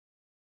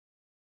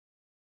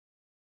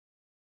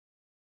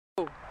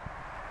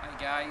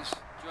Guys,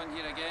 John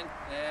here again.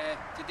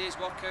 Today's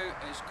workout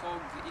is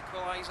called the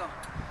Equaliser,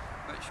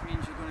 which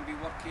means you're going to be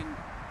working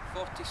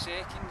 40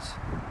 seconds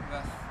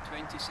with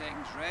 20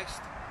 seconds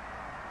rest.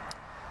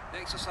 The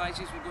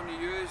exercises we're going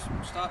to use,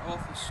 we'll start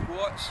off with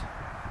squats.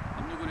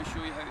 I'm not going to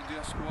show you how to do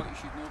a squat, you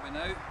should know by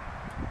now.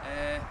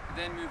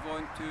 Then move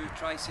on to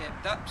tricep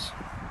dips.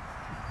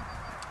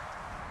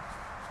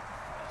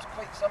 It's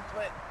quite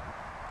simply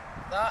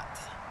that,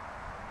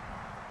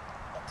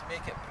 and to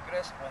make it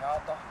progressively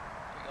harder,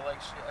 put your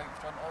legs straight out in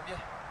front of you.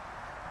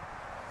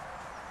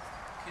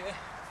 Okay.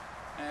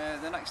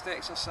 The next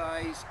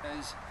exercise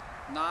is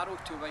narrow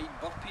to wide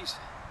burpees.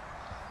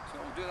 So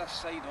we'll do this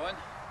side on.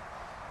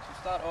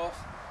 So start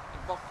off, the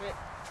burpee,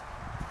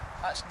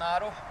 that's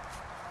narrow,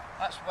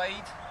 that's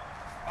wide,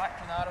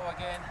 back to narrow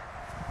again,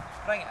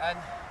 bring it in,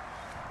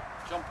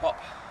 jump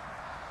up.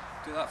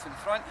 Do that for the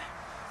front.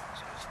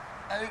 So it's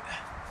out,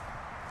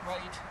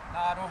 wide,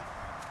 narrow.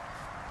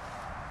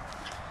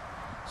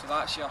 So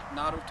that's your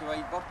narrow to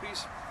wide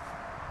burpees.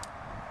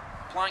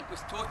 Plank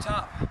with toe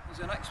tap is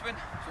the next one.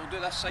 So we'll do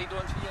this side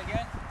on for you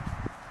again.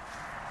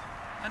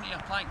 Into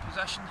your plank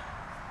position,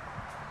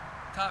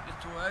 tap your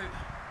toe out,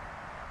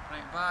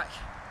 bring it back,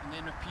 and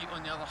then repeat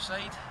on the other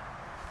side.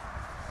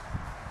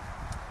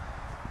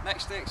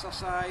 Next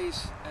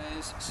exercise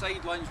is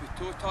side lunge with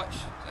toe touch.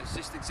 It's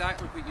just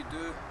exactly what you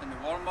do in the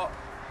warm up.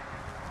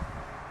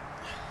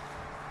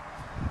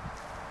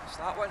 It's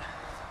that one.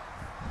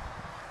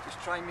 Just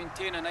try and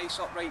maintain a nice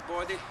upright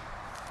body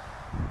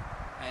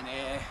and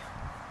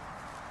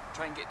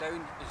try and get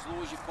down as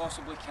low as you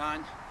possibly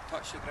can,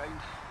 touch the ground.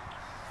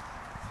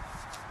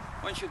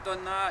 Once you've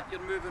done that,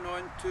 you're moving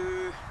on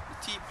to the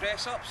T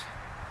press ups.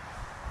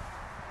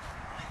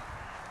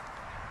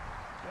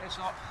 Press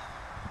up.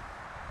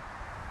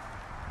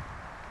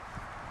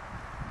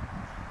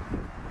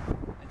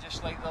 And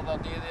just like the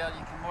other day there,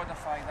 you can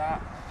modify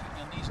that, putting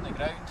your knees on the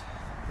ground,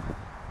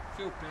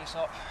 full press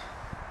up,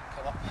 and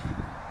curl up.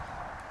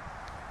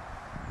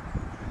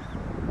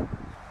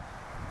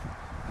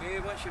 Okay,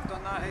 once you've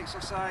done that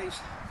exercise,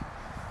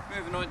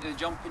 moving on to the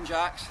jumping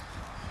jacks.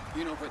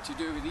 You know what to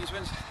do with these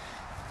ones.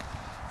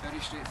 Very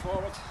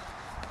straightforward.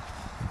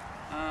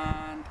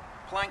 And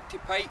plank to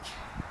pike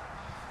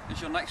is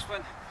your next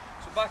one.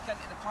 So back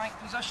into the plank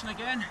position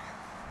again.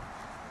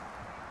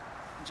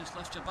 And just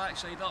lift your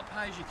backside up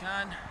high as you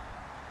can.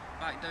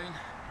 Back down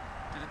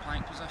to the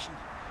plank position.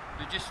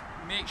 But just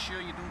make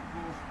sure you don't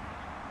go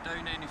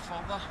down any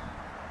further.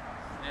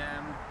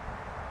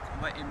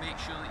 I want to make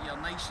sure that you're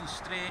nice and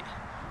straight.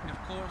 Your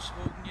core's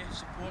holding you,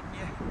 supporting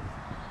you,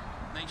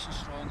 nice and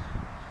strong.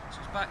 So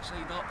it's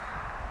backside up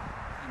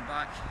and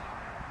back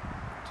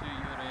to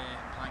your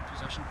plank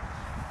position.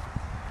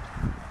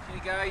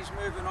 Okay guys,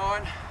 moving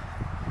on.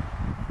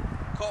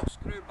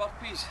 Corkscrew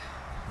burpees.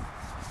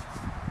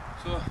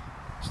 So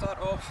start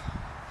off,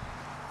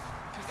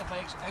 put your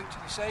legs out to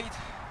the side,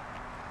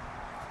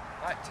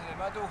 back to the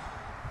middle,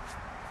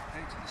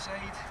 out to the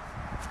side,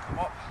 come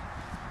up,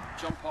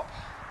 jump up.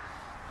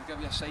 I'll give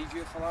you a side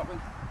view for that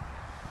one.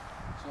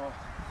 So,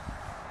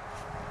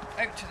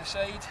 out to the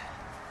side,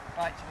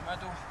 back to the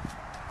middle,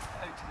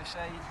 out to the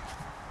side,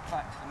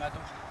 back to the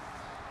middle,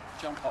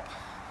 jump up.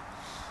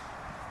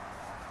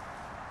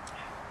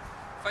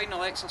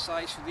 Final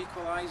exercise for the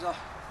Equaliser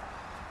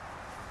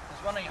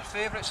is one of your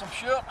favourites, I'm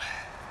sure,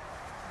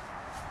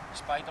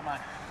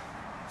 Spider-Man.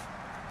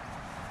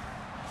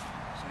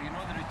 So you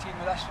know the routine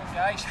with this one,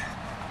 guys.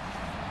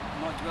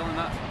 I'm not dwelling on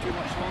that for too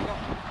much longer.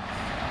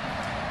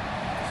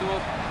 So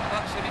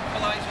that's your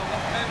Equaliser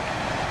workout.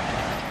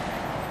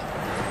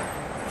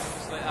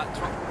 Let that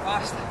truck go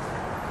past.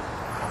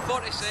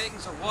 40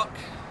 seconds of work,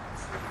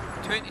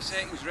 20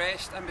 seconds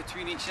rest in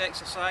between each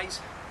exercise.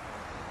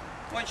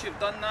 Once you've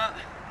done that,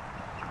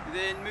 you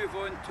then move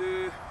on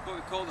to what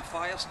we call the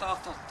fire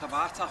starter,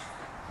 Tabata.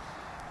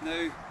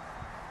 Now,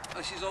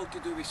 this is all to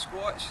do with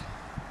squats.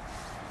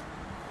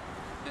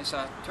 It's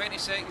a 20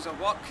 seconds of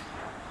work,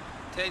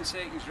 10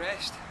 seconds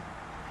rest.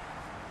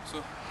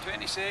 So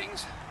 20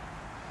 seconds,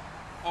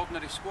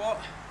 ordinary squat.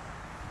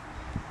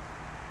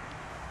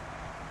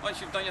 Once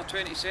you've done your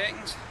 20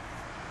 seconds,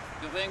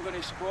 you're then going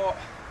to squat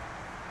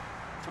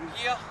from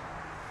here,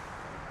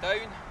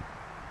 down,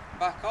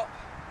 back up,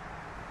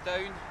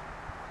 down,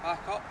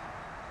 back up.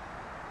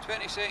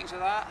 20 seconds of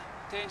that,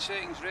 10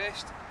 seconds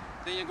rest.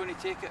 Then you're going to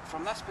take it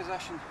from this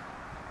position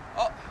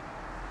up.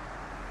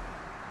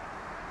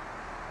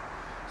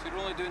 So you're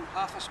only doing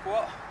half a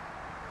squat.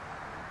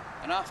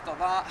 And after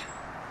that,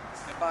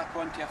 you're back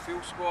onto a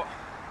full squat.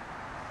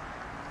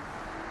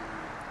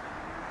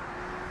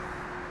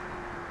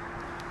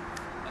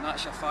 And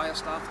that's your fire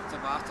starter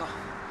Tabata.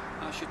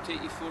 That should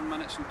take you 4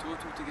 minutes in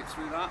total to get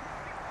through that.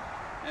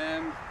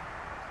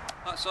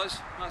 That's us,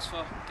 that's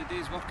for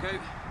today's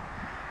workout.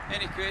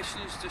 Any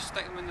questions, just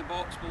stick them in the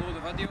box below the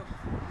video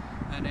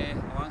and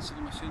I'll answer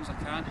them as soon as I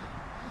can.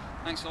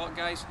 Thanks a lot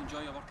guys,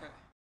 enjoy your workout.